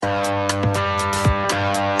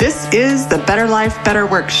is the Better Life, Better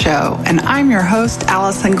Work show, and I'm your host,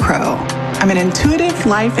 Allison Crow. I'm an intuitive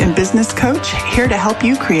life and business coach here to help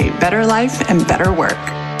you create better life and better work.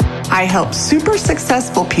 I help super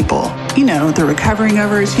successful people, the recovering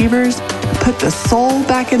overachievers, put the soul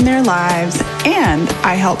back in their lives, and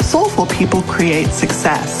I help soulful people create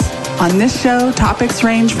success. On this show, topics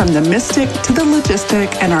range from the mystic to the logistic,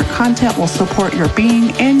 and our content will support your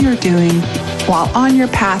being and your doing while on your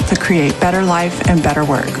path to create better life and better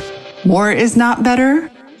work. More is not better.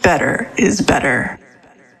 Better is better.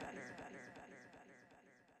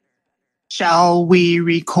 Shall we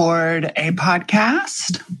record a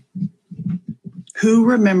podcast? Who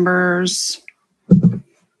remembers,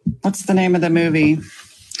 what's the name of the movie?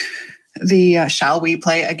 Shall We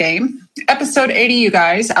Play a Game? Episode 80, you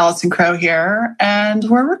guys. Allison Crow here, and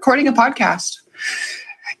we're recording a podcast.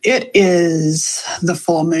 It is the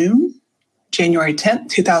full moon, January 10th,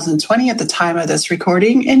 2020 at the time of this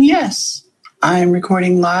recording. And yes, I'm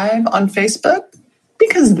recording live on Facebook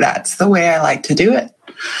because that's the way I like to do it.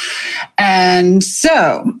 And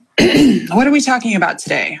so, what are we talking about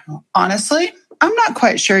today? Honestly, I'm not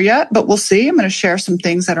quite sure yet, but we'll see. I'm going to share some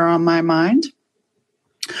things that are on my mind.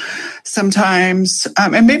 Sometimes,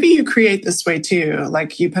 and maybe you create this way too,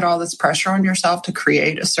 like you put all this pressure on yourself to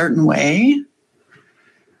create a certain way.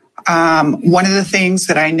 One of the things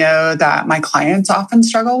that I know that my clients often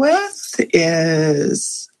struggle with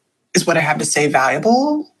is what I have to say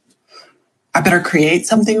valuable? I better create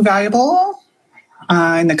something valuable.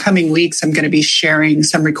 In the coming weeks, I'm going to be sharing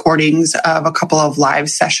some recordings of a couple of live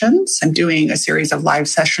sessions. I'm doing a series of live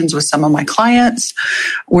sessions with some of my clients.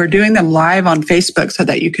 We're doing them live on Facebook so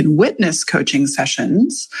that you can witness coaching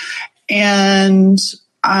sessions. And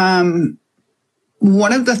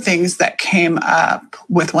one of the things that came up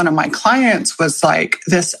with one of my clients was like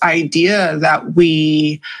this idea that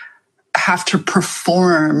we have to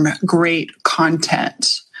perform great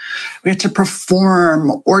content. We have to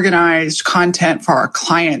perform organized content for our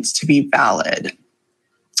clients to be valid.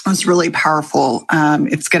 It's really powerful.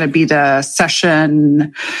 It's going to be the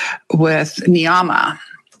session with Niyama.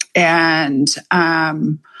 And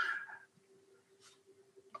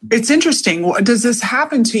it's interesting. Does this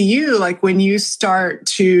happen to you? Like when you start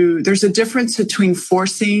to, there's a difference between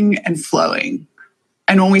forcing and flowing.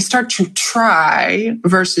 And when we start to try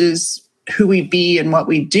versus who we be and what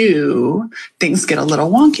we do, things get a little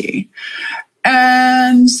wonky.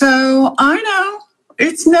 And so I know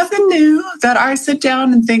it's nothing new that I sit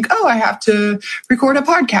down and think, I have to record a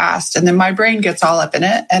podcast. And then my brain gets all up in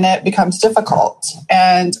it and it becomes difficult.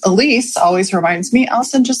 And Elise always reminds me,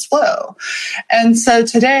 Allison, just flow. And so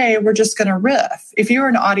today we're just going to riff. If you're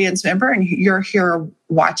an audience member and you're here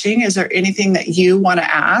watching, is there anything that you want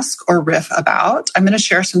to ask or riff about? I'm going to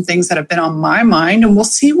share some things that have been on my mind and we'll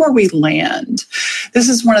see where we land. This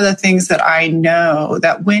is one of the things that I know,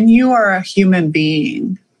 that when you are a human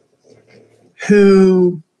being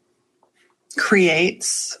who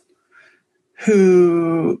creates,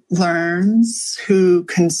 who learns, who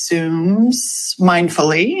consumes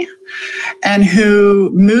mindfully, and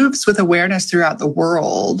who moves with awareness throughout the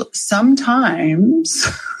world, sometimes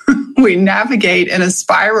we navigate in a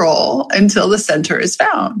spiral until the center is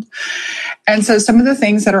found. And so some of the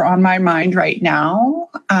things that are on my mind right now,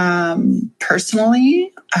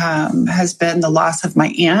 personally, has been the loss of my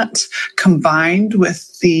aunt combined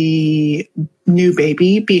with the new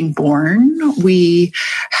baby being born. We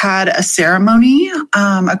had a ceremony,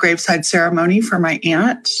 a graveside ceremony for my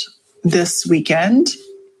aunt this weekend.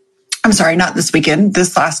 I'm sorry, not this weekend,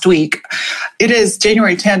 this last week. It is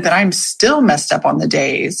January 10th, and I'm still messed up on the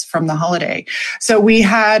days from the holiday. So we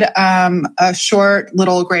had a short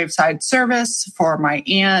little graveside service for my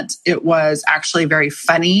aunt. It was actually very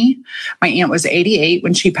funny. My aunt was 88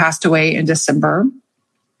 when she passed away in December.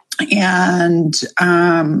 And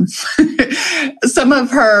some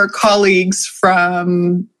of her colleagues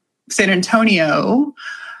from San Antonio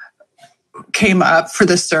came up for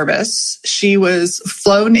the service. She was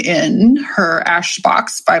flown in her ash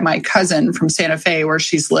box by my cousin from Santa Fe, where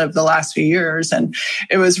she's lived the last few years. And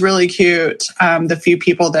it was really cute. The few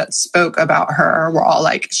people that spoke about her were all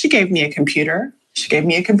like, she gave me a computer. She gave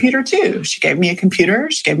me a computer too. She gave me a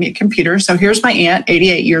computer. She gave me a computer. So here's my aunt,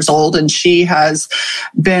 88 years old, and she has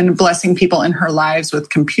been blessing people in her lives with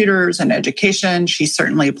computers and education. She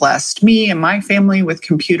certainly blessed me and my family with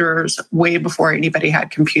computers way before anybody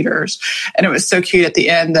had computers. And it was so cute at the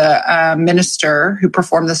end. The minister who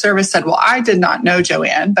performed the service said, well, I did not know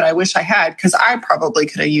Joanne, but I wish I had, because I probably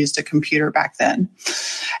could have used a computer back then.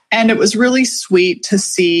 And it was really sweet to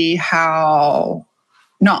see how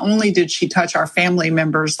not only did she touch our family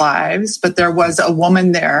members' lives, but there was a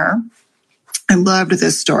woman there I loved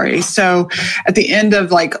this story. So at the end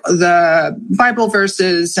of like the Bible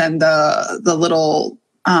verses and the little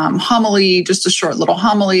homily, just a short little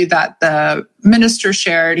homily that the minister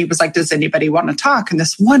shared, he was like, does anybody want to talk? And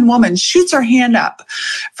this one woman shoots her hand up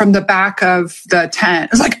from the back of the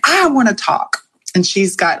tent. It's like, I want to talk. And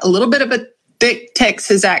she's got a little bit of a thick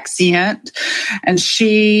Texas accent. And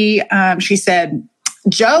she said,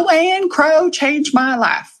 Joanne Crow changed my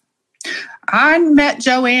life. I met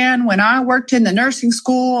Joanne when I worked in the nursing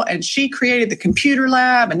school, and she created the computer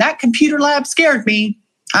lab, and that computer lab scared me.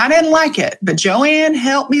 I didn't like it, but Joanne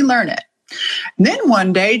helped me learn it. And then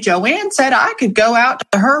one day, Joanne said I could go out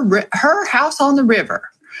to her house on the river.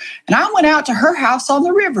 And I went out to her house on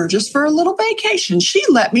the river just for a little vacation. She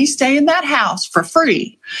let me stay in that house for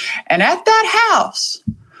free. And at that house,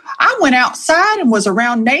 I went outside and was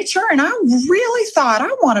around nature, and I really thought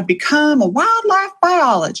I want to become a wildlife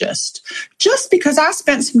biologist just because I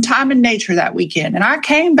spent some time in nature that weekend. And I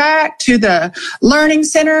came back to the learning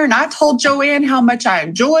center, and I told Joanne how much I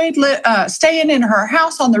enjoyed staying in her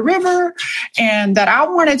house on the river and that I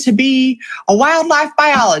wanted to be a wildlife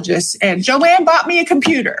biologist. And Joanne bought me a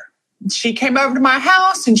computer. She came over to my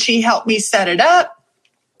house and she helped me set it up,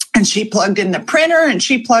 and she plugged in the printer and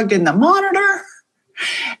she plugged in the monitor.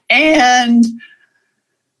 And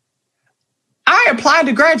I applied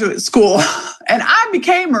to graduate school and I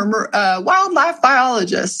became a wildlife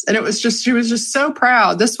biologist. And she was just so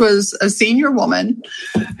proud. This was a senior woman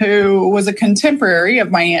who was a contemporary of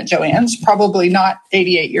my Aunt Joanne's, probably not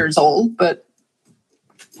 88 years old, but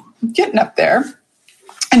getting up there.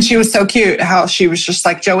 And she was so cute how she was just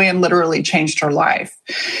like, Joanne literally changed her life.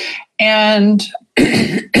 And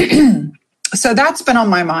so that's been on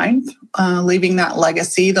my mind. Leaving that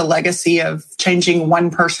legacy, the legacy of changing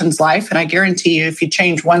one person's life. And I guarantee you, if you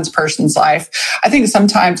change one person's life, I think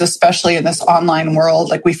sometimes, especially in this online world,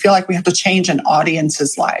 like we feel like we have to change an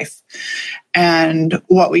audience's life. And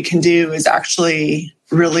what we can do is actually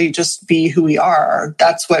really just be who we are.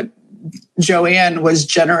 That's what Joanne was: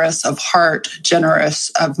 generous of heart, generous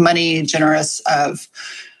of money, generous of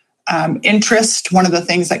interest. One of the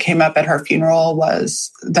things that came up at her funeral was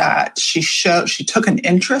that she took an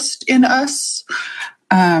interest in us.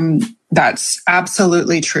 That's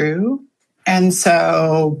absolutely true. And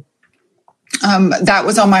so that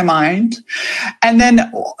was on my mind. And then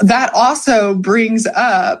that also brings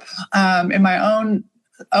up in my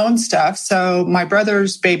own stuff. So my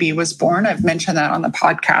brother's baby was born. I've mentioned that on the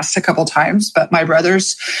podcast a couple times, but my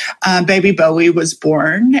brother's baby Bowie was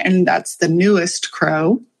born, and that's the newest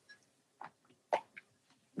crow.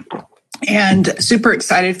 And super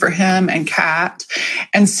excited for him and Kat,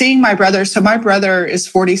 and seeing my brother. So my brother is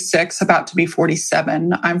 46, about to be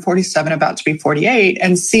 47. I'm 47, about to be 48.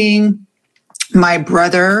 And seeing my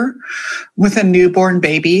brother with a newborn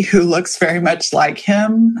baby who looks very much like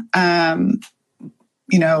him,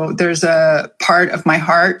 there's a part of my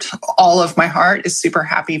heart, all of my heart is super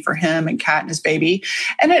happy for him and Kat and his baby.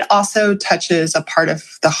 And it also touches a part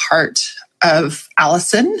of the heart of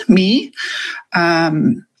Allison, me.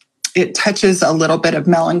 It touches a little bit of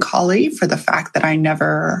melancholy for the fact that I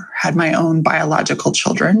never had my own biological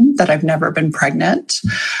children, that I've never been pregnant.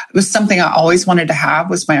 It was something I always wanted to have,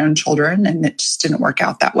 was my own children, and it just didn't work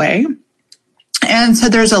out that way. And so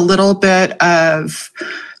there's a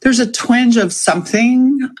twinge of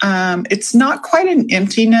something. It's not quite an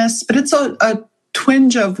emptiness, but it's a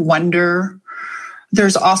twinge of wonder.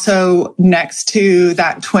 There's also, next to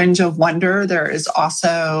that twinge of wonder, there is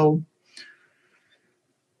also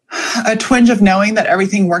a twinge of knowing that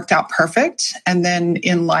everything worked out perfect. And then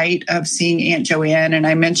in light of seeing Aunt Joanne, and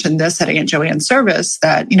I mentioned this at Aunt Joanne's service,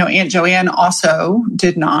 that, Aunt Joanne also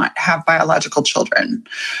did not have biological children.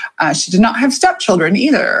 She did not have stepchildren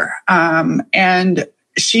either. And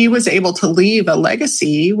she was able to leave a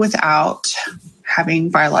legacy without having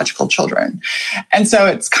biological children. And so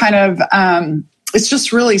it's kind of, it's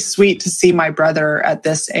just really sweet to see my brother at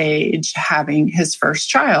this age having his first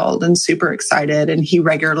child, and super excited. And he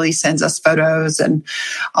regularly sends us photos, and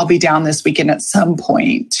I'll be down this weekend at some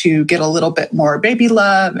point to get a little bit more baby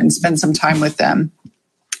love and spend some time with them.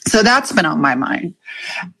 So that's been on my mind.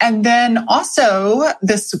 And then also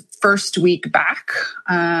this first week back,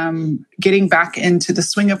 getting back into the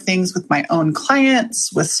swing of things with my own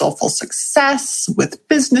clients, with Soulful Success, with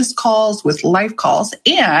business calls, with life calls.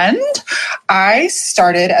 And I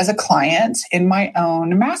started as a client in my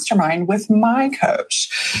own mastermind with my coach.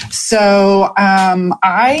 So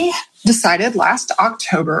I decided last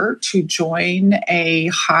October to join a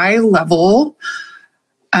high-level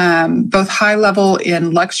both high level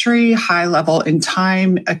in luxury, high level in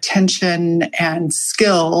time, attention, and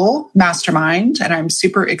skill mastermind. And I'm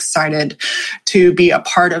super excited to be a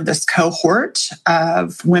part of this cohort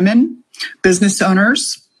of women business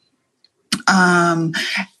owners.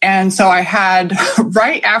 And so I had,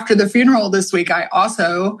 right after the funeral this week, I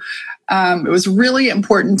also, it was really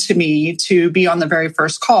important to me to be on the very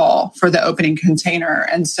first call for the opening container.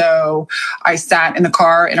 And so I sat in the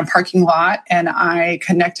car in a parking lot and I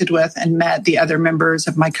connected with and met the other members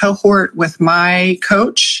of my cohort with my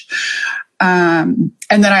coach. And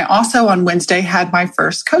then I also on Wednesday had my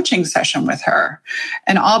first coaching session with her.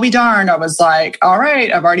 And I'll be darned, I was like, all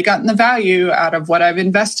right, I've already gotten the value out of what I've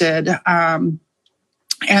invested.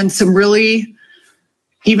 And some really,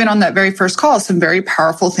 even on that very first call, some very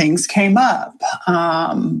powerful things came up.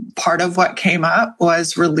 Part of what came up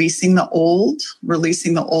was releasing the old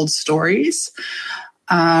stories,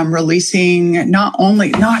 releasing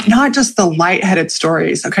not just the lightheaded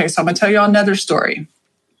stories. Okay, so I'm going to tell you another story.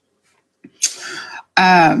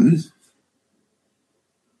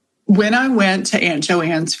 When I went to Aunt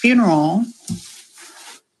Joanne's funeral,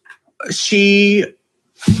 she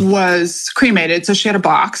was cremated, so she had a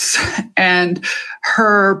box, and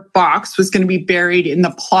her box was going to be buried in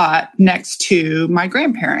the plot next to my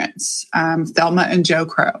grandparents, Thelma and Joe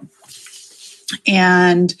Crow.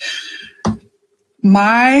 And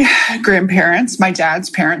my grandparents, my dad's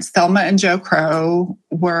parents, Thelma and Joe Crow,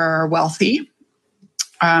 were wealthy.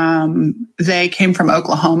 They came from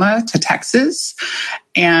Oklahoma to Texas,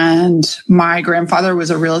 and my grandfather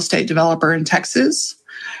was a real estate developer in Texas.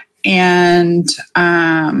 And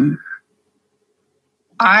I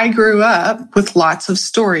grew up with lots of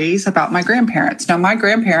stories about my grandparents. Now, my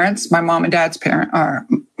grandparents, my mom and dad's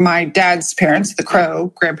my dad's parents, the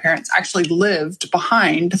Crow grandparents, actually lived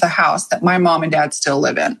behind the house that my mom and dad still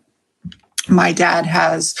live in. My dad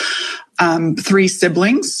has 3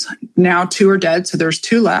 siblings. Now 2 are dead, so there's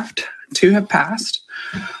 2 left. 2 have passed.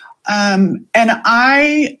 And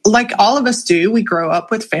I, like all of us do, we grow up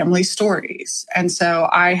with family stories. And so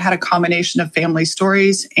I had a combination of family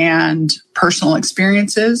stories and personal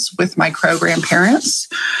experiences with my Crow grandparents.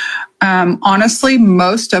 Honestly,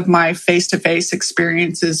 most of my face-to-face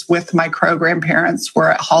experiences with my Crow grandparents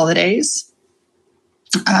were at holidays.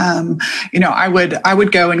 I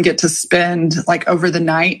would go and get to spend like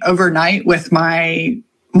overnight with my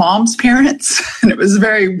mom's parents, and it was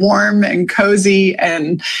very warm and cozy,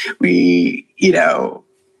 and we,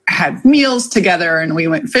 had meals together and we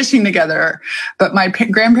went fishing together. But my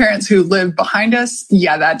grandparents who lived behind us,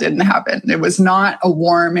 that didn't happen. It was not a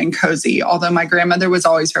warm and cozy, although my grandmother was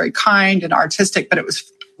always very kind and artistic, but it was,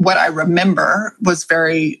 what I remember was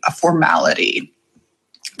very a formality.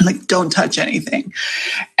 Like, don't touch anything.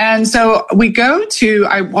 And so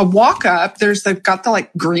I walk up, they've got the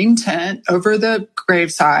like green tent over the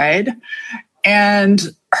graveside, and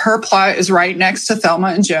her plot is right next to Thelma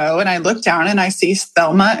and Joe. And I look down and I see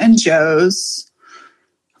Thelma and Joe's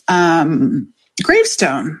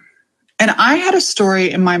gravestone. And I had a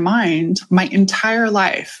story in my mind my entire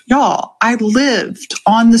life. Y'all, I lived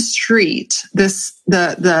on the street.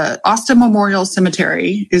 The Austin Memorial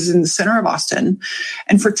Cemetery is in the center of Austin.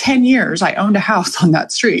 And for 10 years, I owned a house on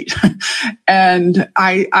that street. And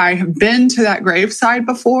I have been to that graveside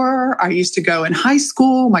before. I used to go in high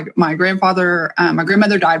school. My grandmother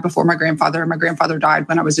died before my grandfather. My grandfather died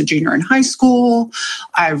when I was a junior in high school.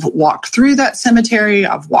 I've walked through that cemetery.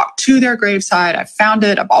 I've walked to their graveside. I've found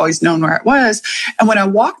it. I've always known where it was. And when I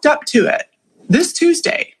walked up to it this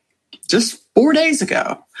Tuesday, just 4 days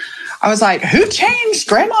ago, I was like, who changed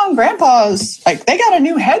Grandma and Grandpa's? Like, they got a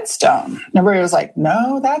new headstone. And everybody was like,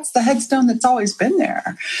 no, that's the headstone that's always been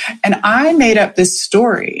there. And I made up this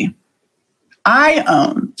story. I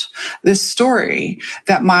owned this story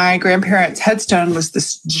that my grandparents' headstone was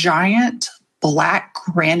this giant black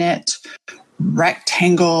granite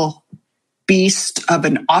rectangle beast of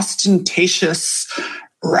an ostentatious,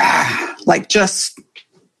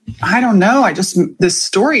 this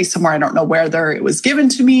story somewhere, I don't know whether it was given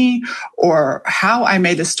to me or how I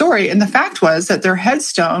made the story. And the fact was that their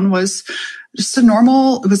headstone was just it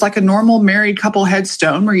was like a normal married couple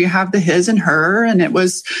headstone where you have the his and her, and it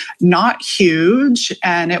was not huge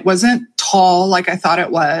and it wasn't tall like I thought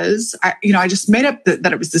it was. I just made up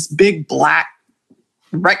that it was this big black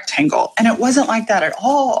rectangle, and it wasn't like that at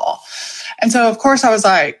all. And so, of course, I was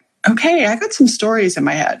like, okay, I got some stories in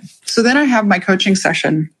my head. So then I have my coaching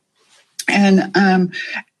session And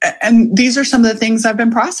these are some of the things I've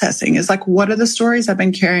been processing is like, what are the stories I've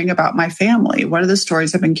been carrying about my family? What are the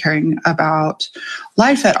stories I've been carrying about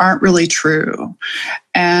life that aren't really true?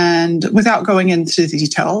 And without going into the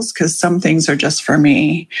details, because some things are just for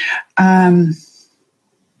me, I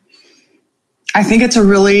think it's a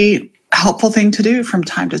really helpful thing to do from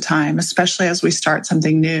time to time, especially as we start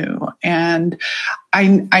something new. And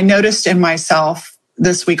I noticed in myself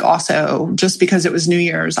this week also, just because it was New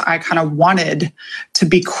Year's, I kind of wanted to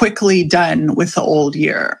be quickly done with the old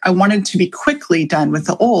year. I wanted to be quickly done with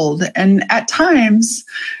the old. And at times,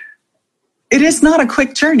 it is not a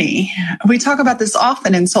quick journey. We talk about this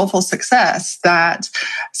often in Soulful Success, that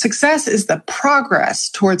success is the progress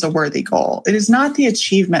towards a worthy goal. It is not the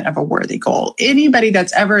achievement of a worthy goal. Anybody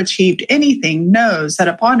that's ever achieved anything knows that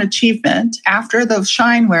upon achievement, after the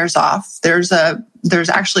shine wears off, there's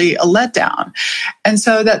actually a letdown. And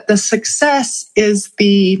so that the success is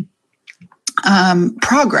the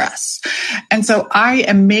progress. And so I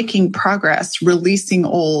am making progress, releasing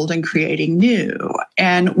old and creating new.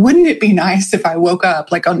 And wouldn't it be nice if I woke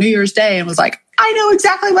up like on New Year's Day and was like, I know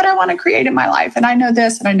exactly what I want to create in my life. And I know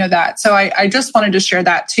this and I know that. So I just wanted to share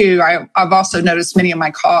that too. I've also noticed many of my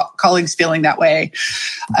colleagues feeling that way.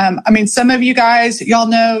 Some of you guys, y'all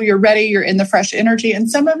know you're ready, you're in the fresh energy, and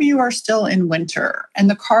some of you are still in winter. And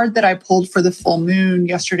the card that I pulled for the full moon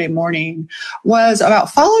yesterday morning was about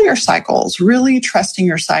follow your cycles, really trusting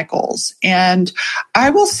your cycles. And I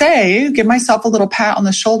will say, give myself a little pat on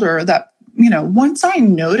the shoulder that, once I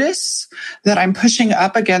notice that I'm pushing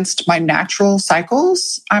up against my natural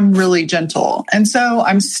cycles, I'm really gentle. And so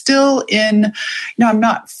I'm still I'm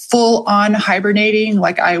not full on hibernating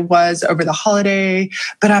like I was over the holiday,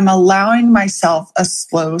 but I'm allowing myself a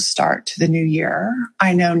slow start to the new year.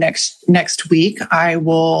 I know next week I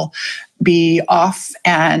will be off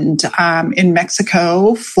and in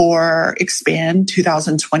Mexico for Expand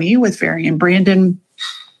 2020 with Very and Brandon.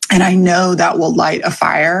 And I know that will light a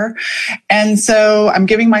fire. And so I'm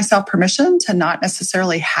giving myself permission to not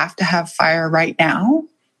necessarily have to have fire right now.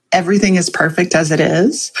 Everything is perfect as it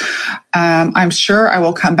is. I'm sure I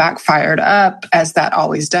will come back fired up as that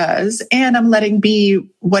always does. And I'm letting be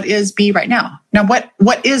what is be right now. Now,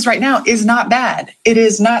 what is right now is not bad. It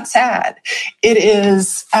is not sad. It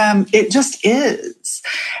is, it just is.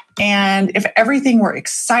 And if everything were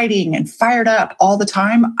exciting and fired up all the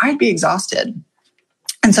time, I'd be exhausted.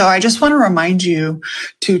 And so I just want to remind you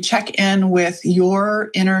to check in with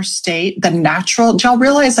your inner state, the natural. Do y'all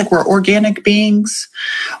realize like we're organic beings?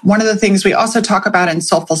 One of the things we also talk about in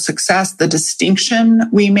Soulful Success, the distinction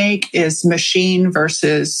we make is machine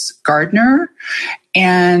versus gardener.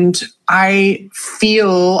 And I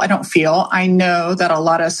know that a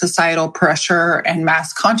lot of societal pressure and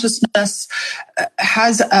mass consciousness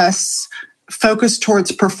has us focused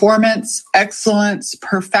towards performance, excellence,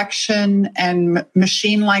 perfection, and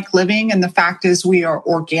machine-like living. And the fact is we are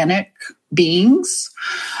organic beings.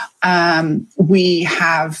 We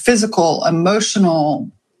have physical,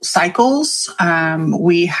 emotional cycles.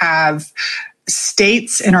 We have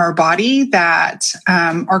states in our body that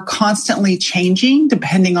are constantly changing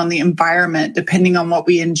depending on the environment, depending on what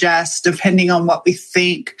we ingest, depending on what we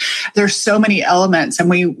think. There's so many elements, and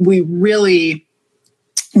we really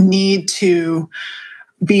need to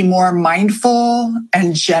be more mindful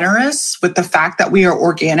and generous with the fact that we are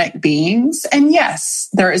organic beings. And yes,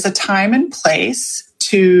 there is a time and place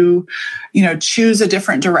to, choose a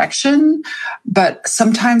different direction. But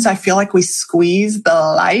sometimes I feel like we squeeze the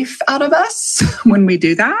life out of us when we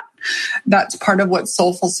do that. That's part of what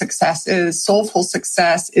soulful success is. Soulful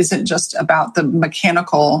success isn't just about the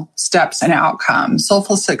mechanical steps and outcomes.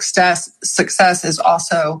 Soulful success is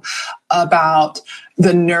also about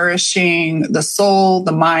the nourishing the soul,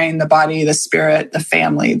 the mind, the body, the spirit, the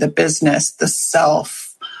family, the business, the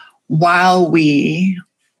self, while we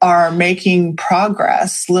are making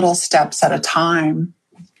progress, little steps at a time.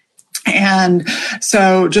 And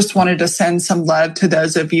so just wanted to send some love to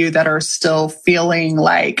those of you that are still feeling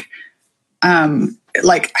like,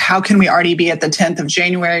 how can we already be at the 10th of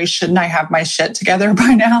January? Shouldn't I have my shit together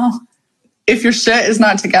by now? If your shit is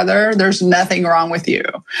not together, there's nothing wrong with you.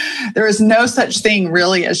 There is no such thing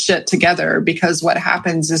really as shit together, because what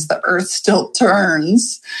happens is the earth still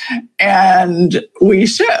turns and we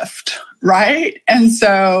shift, right? And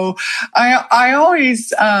so I always,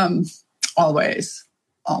 do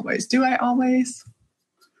I always?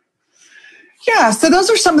 Yeah, so those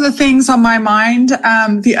are some of the things on my mind.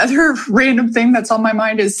 The other random thing that's on my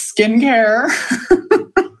mind is skincare.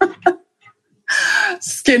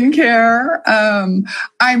 Skincare.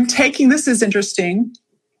 I'm taking, this is interesting.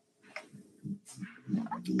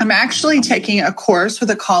 I'm actually taking a course with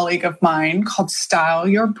a colleague of mine called Style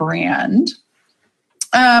Your Brand.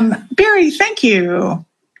 Barry, thank you.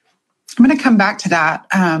 I'm going to come back to that.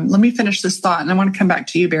 Let me finish this thought, and I want to come back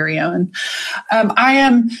to you, Barry Owen.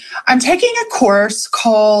 I'm taking a course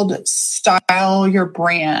called Style Your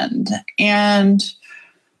Brand, and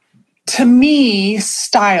to me,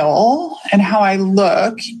 style and how I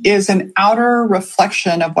look is an outer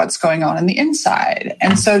reflection of what's going on in the inside.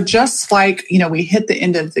 And so just like, we hit the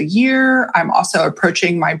end of the year, I'm also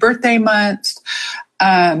approaching my birthday month.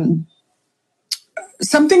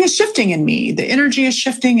 Something is shifting in me. The energy is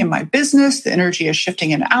shifting in my business. The energy is shifting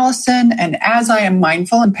in Allison. And as I am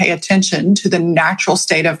mindful and pay attention to the natural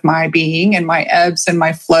state of my being and my ebbs and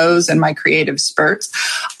my flows and my creative spurts,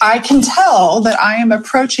 I can tell that I am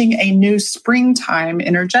approaching a new springtime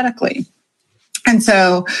energetically. And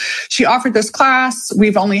so she offered this class.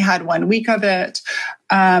 We've only had 1 week of it.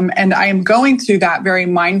 And I am going through that very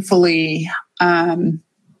mindfully. I'm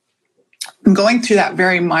going through that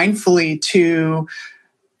very mindfully to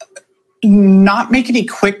not make any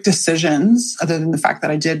quick decisions, other than the fact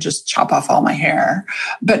that I did just chop off all my hair,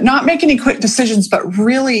 but not make any quick decisions, but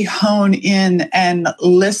really hone in and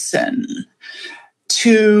listen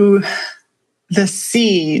to the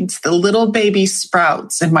seeds, the little baby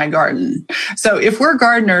sprouts in my garden. So if we're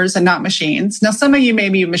gardeners and not machines, now some of you may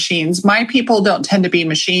be machines. My people don't tend to be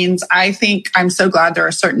machines. I think I'm so glad there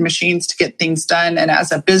are certain machines to get things done. And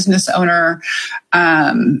as a business owner,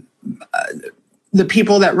 the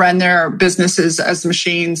people that run their businesses as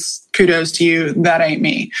machines, kudos to you. That ain't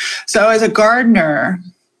me. So as a gardener,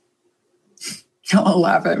 don't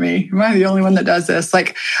laugh at me. Am I the only one that does this?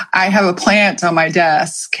 Like, I have a plant on my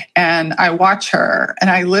desk and I watch her and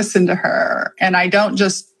I listen to her, and I don't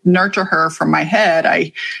just nurture her from my head.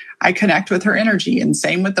 I connect with her energy, and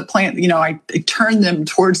same with the plant. I turn them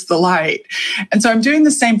towards the light. And so I'm doing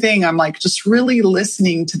the same thing. I'm like just really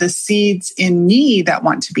listening to the seeds in me that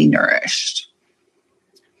want to be nourished.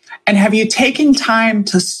 And have you taken time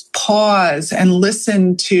to pause and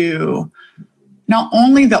listen to not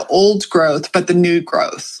only the old growth, but the new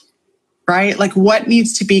growth, right? Like what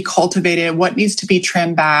needs to be cultivated, what needs to be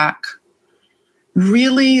trimmed back.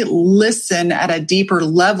 Really listen at a deeper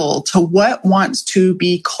level to what wants to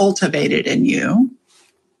be cultivated in you.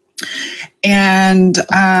 And,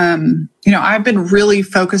 I've been really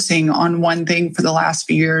focusing on one thing for the last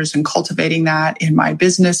few years and cultivating that in my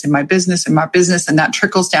business, and that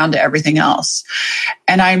trickles down to everything else.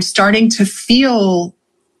 And I'm starting to feel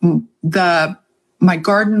my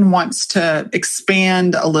garden wants to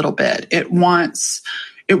expand a little bit. I don't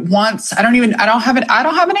have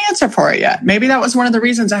an answer for it yet. Maybe that was one of the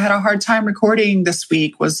reasons I had a hard time recording this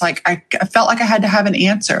week, was like, I felt like I had to have an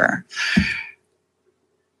answer.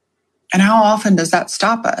 And how often does that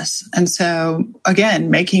stop us? And so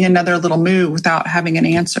again, making another little move without having an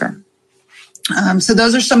answer. So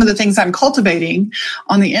those are some of the things I'm cultivating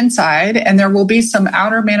on the inside, and there will be some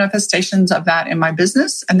outer manifestations of that in my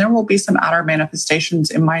business, and there will be some outer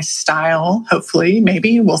manifestations in my style. Hopefully,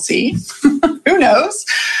 maybe we'll see. Who knows?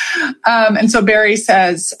 And so Barry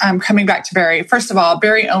says, coming back to Barry, first of all,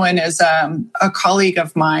 Barry Owen is a colleague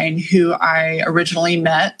of mine who I originally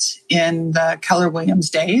met in the Keller Williams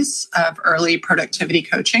days of early productivity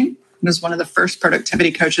coaching. He was one of the first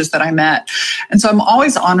productivity coaches that I met. And so I'm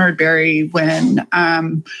always honored, Barry, when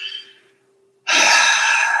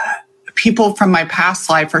people from my past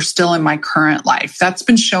life are still in my current life. That's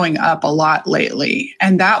been showing up a lot lately.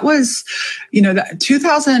 And that was,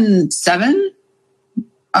 2007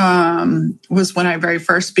 was when I very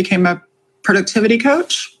first became a productivity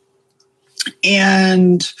coach.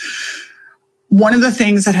 And one of the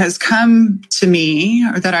things that has come to me,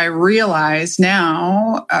 or that I realize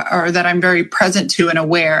now, or that I'm very present to and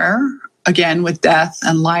aware, again, with death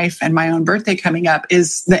and life and my own birthday coming up,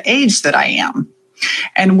 is the age that I am.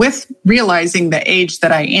 And with realizing the age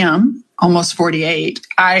that I am, almost 48,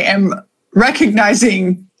 I am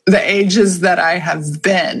recognizing the ages that I have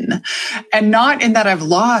been. And not in that I've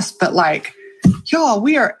lost, but like, y'all,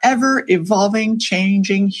 we are ever evolving,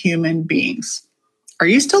 changing human beings. Are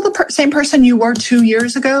you still the same person you were 2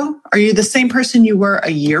 years ago? Are you the same person you were a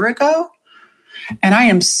year ago? And I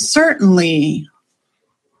am certainly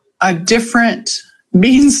a different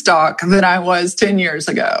beanstalk than I was 10 years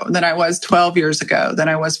ago, than I was 12 years ago, than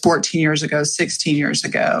I was 14 years ago, 16 years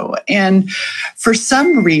ago. And for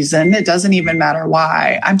some reason, it doesn't even matter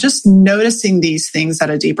why, I'm just noticing these things at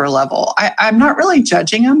a deeper level. I'm not really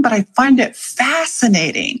judging them, but I find it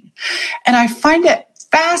fascinating. And I find it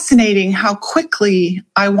fascinating how quickly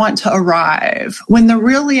I want to arrive, when the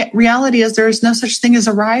real reality is there is no such thing as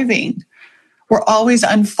arriving. We're always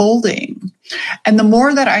unfolding. And the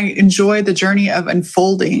more that I enjoy the journey of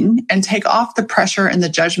unfolding and take off the pressure and the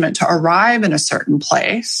judgment to arrive in a certain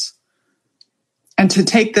place and to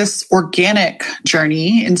take this organic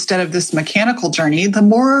journey instead of this mechanical journey, the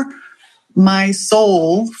more my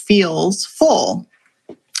soul feels full.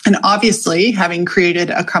 And obviously, having created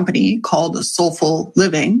a company called Soulful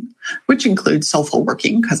Living, which includes soulful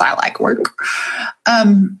working because I like work,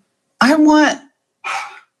 I want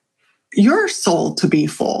your soul to be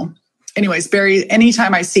full. Anyways, Barry,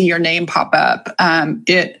 anytime I see your name pop up,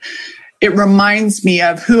 it reminds me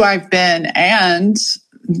of who I've been and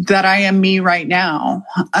that I am me right now.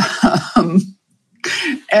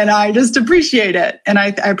 And I just appreciate it. And I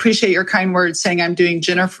appreciate your kind words saying I'm doing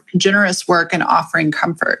generous work and offering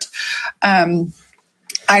comfort.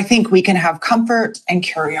 I think we can have comfort and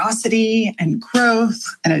curiosity and growth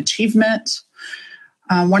and achievement.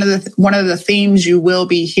 One of the themes you will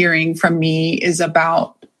be hearing from me is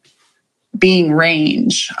about being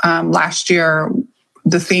range. Last year,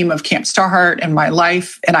 the theme of Camp Starheart and my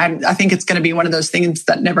life, and I think it's going to be one of those things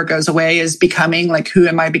that never goes away, is becoming. Like, who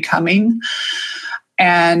am I becoming?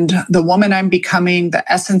 And the woman I'm becoming,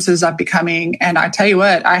 the essences I'm becoming. And I tell you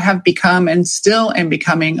what, I have become and still am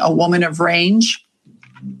becoming a woman of range.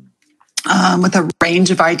 With a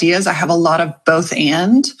range of ideas. I have a lot of both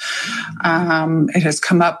and. It has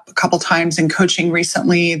come up a couple times in coaching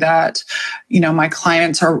recently that, my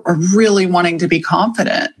clients are really wanting to be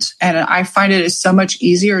confident. And I find it is so much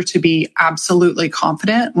easier to be absolutely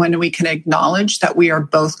confident when we can acknowledge that we are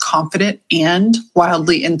both confident and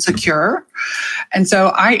wildly insecure. And so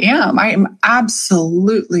I am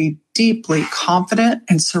absolutely deeply confident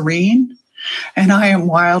and serene. And I am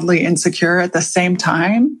wildly insecure at the same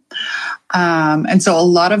time. And so a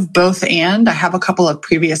lot of both and. I have a couple of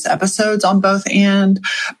previous episodes on both and,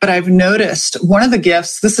 but I've noticed one of the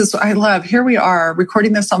gifts, this is what I love. Here we are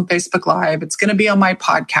recording this on Facebook Live. It's going to be on my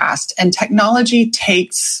podcast, and technology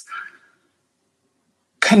takes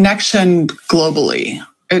connection globally.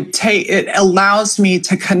 It allows me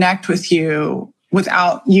to connect with you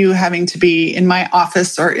without you having to be in my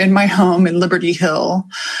office or in my home in Liberty Hill.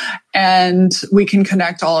 And we can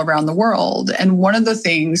connect all around the world. And one of the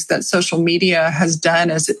things that social media has done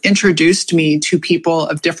is it introduced me to people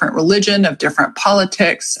of different religion, of different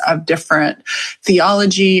politics, of different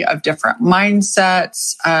theology, of different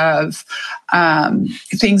mindsets, of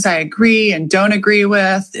things I agree and don't agree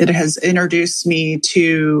with. It has introduced me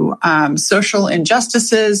to social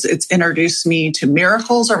injustices. It's introduced me to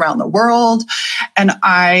miracles around the world. And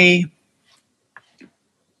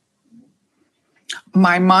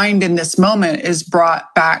my mind in this moment is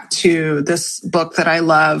brought back to this book that I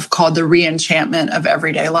love called The Re-Enchantment of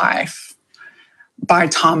Everyday Life by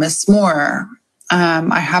Thomas More.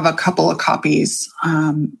 I have a couple of copies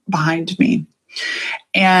behind me.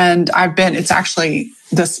 And it's actually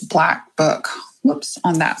this black book,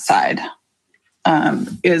 on that side.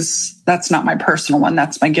 That's not my personal one.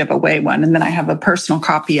 That's my giveaway one. And then I have a personal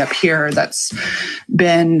copy up here that's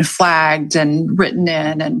been flagged and written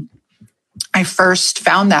in. And I first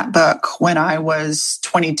found that book when I was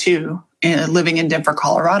 22, living in Denver,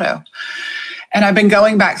 Colorado. And I've been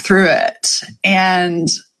going back through it. And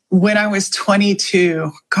when I was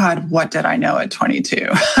 22, God, what did I know at 22?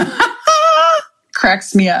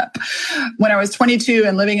 Cracks me up. When I was 22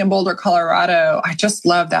 and living in Boulder, Colorado, I just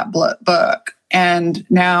loved that book. And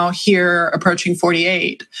now here, approaching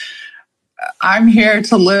 48, I'm here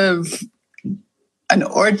to live an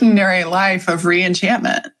ordinary life of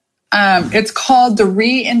re-enchantment. It's called The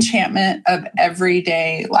Re-Enchantment of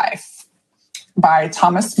Everyday Life by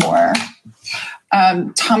Thomas More.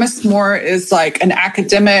 Thomas More is like an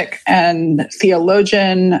academic and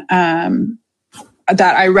theologian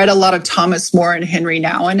that I read a lot of Thomas More and Henry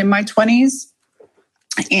Nouwen in my 20s.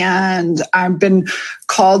 And I've been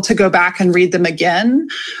called to go back and read them again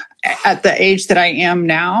at the age that I am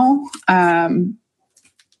now.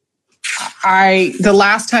 The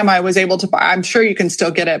last time I was able to buy, I'm sure you can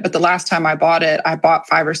still get it, but the last time I bought it, I bought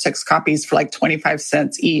 5 or 6 copies for like 25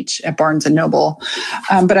 cents each at Barnes & Noble.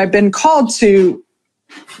 But I've been called to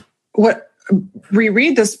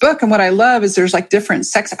reread this book. And what I love is there's like different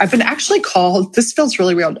sections. I've been actually called, this feels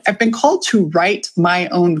really weird. I've been called to write my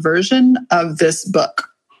own version of this book.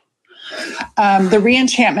 The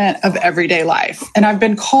Re-Enchantment of Everyday Life. And I've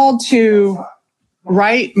been called to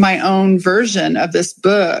write my own version of this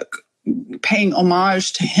book, paying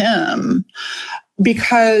homage to him,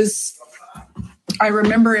 because I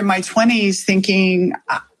remember in my 20s thinking,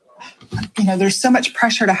 there's so much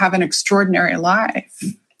pressure to have an extraordinary life.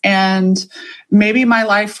 And maybe my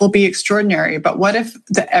life will be extraordinary, but what if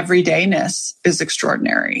the everydayness is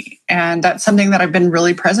extraordinary? And that's something that I've been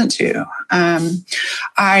really present to.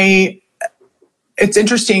 It's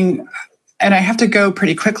interesting, and I have to go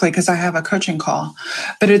pretty quickly because I have a coaching call.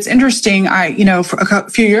 But it's interesting. For a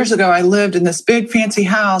few years ago, I lived in this big fancy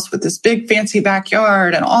house with this big fancy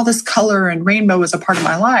backyard, and all this color and rainbow was a part of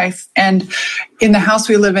my life. And in the house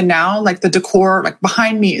we live in now, like the decor, like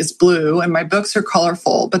behind me is blue and my books are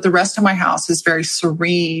colorful, but the rest of my house is very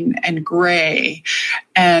serene and gray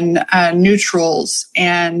and neutrals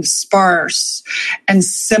and sparse and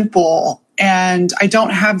simple. And I don't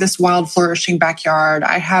have this wild, flourishing backyard.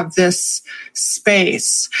 I have this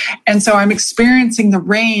space. And so I'm experiencing the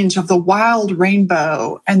range of the wild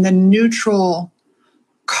rainbow and the neutral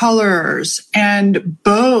colors, and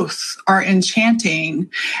both are enchanting.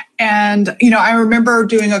 And, I remember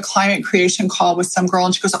doing a client creation call with some girl,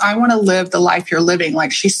 and she goes, I want to live the life you're living.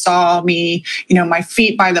 Like, she saw me, my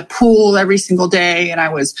feet by the pool every single day. And I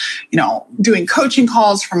was, doing coaching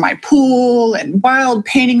calls from my pool and wild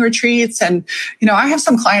painting retreats. And, I have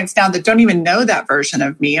some clients now that don't even know that version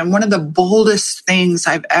of me. And one of the boldest things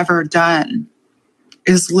I've ever done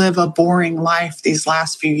is live a boring life these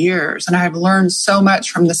last few years. And I've learned so much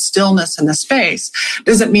from the stillness and the space.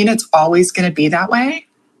 Does it mean it's always going to be that way?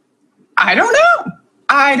 I don't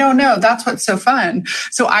know. That's what's so fun.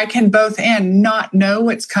 So I can both not know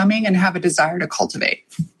what's coming and have a desire to cultivate.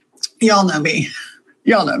 Y'all know me.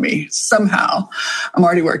 Somehow, I'm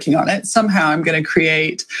already working on it. Somehow I'm going to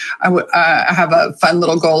create, I have a fun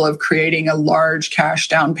little goal of creating a large cash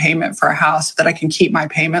down payment for a house so that I can keep my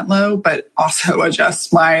payment low, but also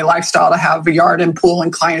adjust my lifestyle to have a yard and pool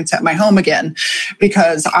and clients at my home again,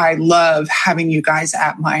 because I love having you guys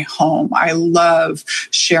at my home. I love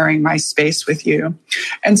sharing my space with you.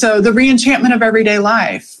 And so the re-enchantment of everyday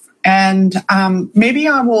life. And maybe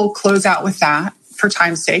I will close out with that. For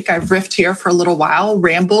time's sake, I've riffed here for a little while,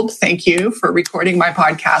 rambled. Thank you for recording my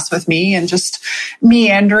podcast with me and just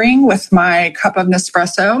meandering with my cup of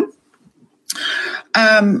Nespresso.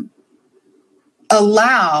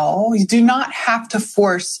 You do not have to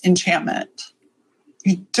force enchantment.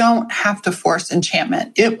 You don't have to force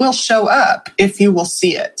enchantment. It will show up if you will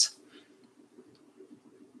see it.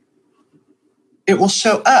 It will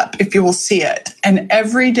show up if you will see it. And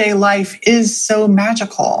everyday life is so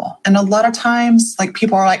magical. And a lot of times,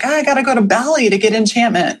 people are like, I got to go to Bali to get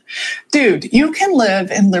enchantment. Dude, you can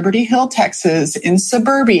live in Liberty Hill, Texas, in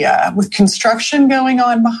suburbia with construction going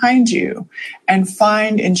on behind you and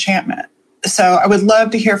find enchantment. So I would love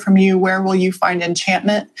to hear from you. Where will you find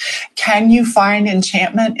enchantment? Can you find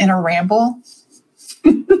enchantment in a ramble?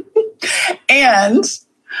 And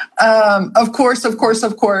of course,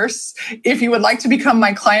 if you would like to become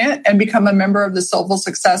my client and become a member of the Soulful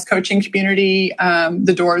Success Coaching Community,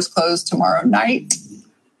 the doors close tomorrow night,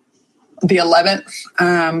 the 11th.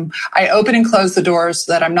 I open and close the doors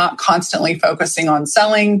so that I'm not constantly focusing on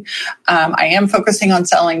selling. I am focusing on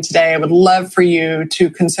selling today. I would love for you to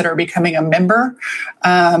consider becoming a member.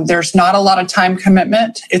 There's not a lot of time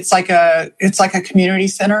commitment. It's like a community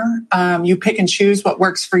center. You pick and choose what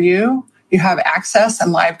works for you. You have access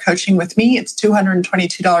and live coaching with me. It's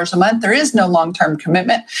 $222 a month. There is no long-term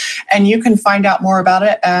commitment. And you can find out more about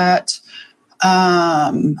it at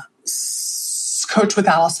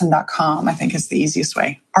coachwithallison.com, I think is the easiest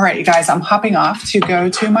way. All right, you guys, I'm hopping off to go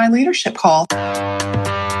to my leadership call.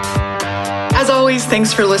 As always,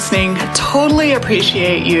 thanks for listening. Totally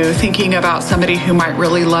appreciate you thinking about somebody who might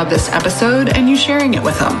really love this episode and you sharing it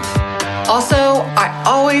with them. Also, I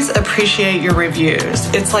always appreciate your reviews.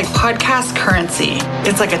 It's like podcast currency.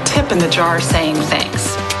 It's like a tip in the jar saying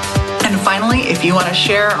thanks. And finally, if you want to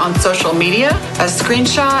share on social media a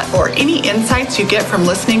screenshot or any insights you get from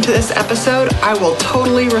listening to this episode, I will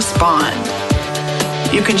totally respond.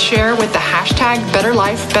 You can share with the hashtag Better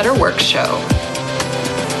Life, Better Work Show.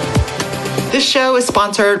 This show is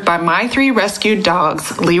sponsored by my 3 rescued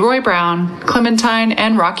dogs, Leroy Brown, Clementine,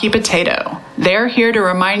 and Rocky Potato. They're here to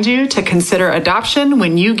remind you to consider adoption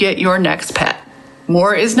when you get your next pet.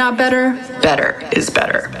 More is not better, better is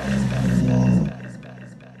better.